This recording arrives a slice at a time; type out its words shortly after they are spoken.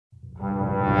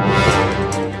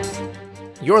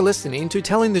You're listening to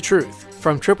Telling the Truth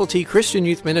from Triple T Christian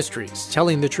Youth Ministries,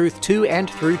 telling the truth to and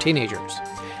through teenagers.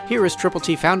 Here is Triple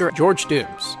T founder George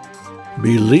Dooms.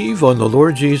 Believe on the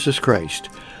Lord Jesus Christ.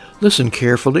 Listen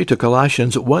carefully to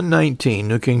Colossians 1:19,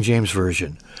 New King James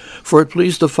Version. For it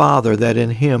pleased the Father that in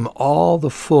him all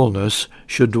the fullness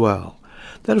should dwell.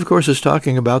 That, of course, is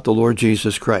talking about the Lord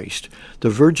Jesus Christ, the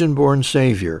virgin-born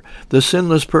Savior, the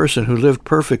sinless person who lived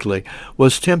perfectly,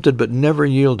 was tempted but never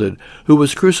yielded, who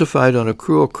was crucified on a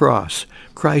cruel cross.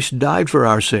 Christ died for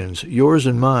our sins, yours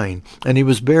and mine, and he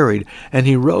was buried, and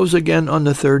he rose again on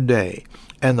the third day.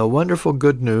 And the wonderful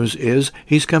good news is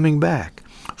he's coming back.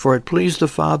 For it pleased the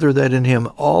Father that in him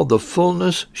all the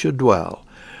fullness should dwell.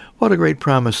 What a great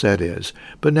promise that is.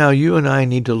 But now you and I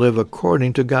need to live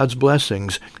according to God's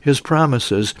blessings, his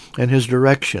promises, and his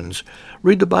directions.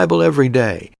 Read the Bible every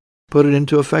day. Put it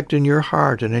into effect in your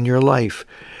heart and in your life,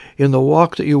 in the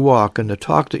walk that you walk and the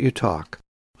talk that you talk.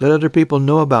 Let other people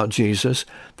know about Jesus,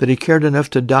 that he cared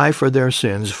enough to die for their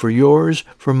sins, for yours,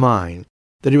 for mine,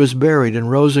 that he was buried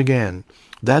and rose again.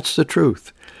 That's the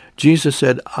truth. Jesus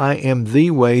said, I am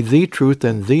the way, the truth,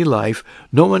 and the life.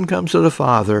 No one comes to the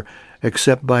Father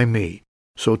except by me.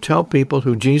 So tell people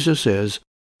who Jesus is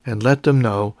and let them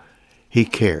know he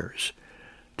cares.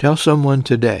 Tell someone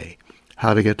today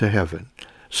how to get to heaven.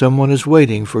 Someone is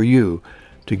waiting for you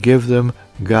to give them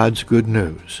God's good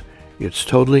news. It's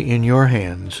totally in your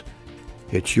hands.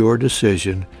 It's your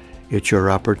decision. It's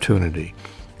your opportunity.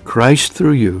 Christ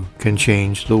through you can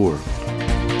change the world.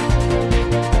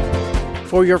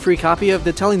 For your free copy of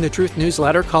the Telling the Truth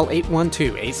newsletter, call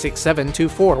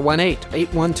 812-867-2418,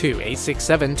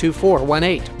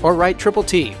 812-867-2418, or write Triple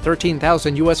T,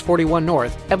 13,000 U.S. 41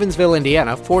 North, Evansville,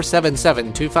 Indiana,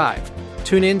 47725.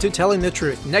 Tune in to Telling the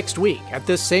Truth next week at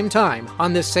this same time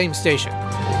on this same station.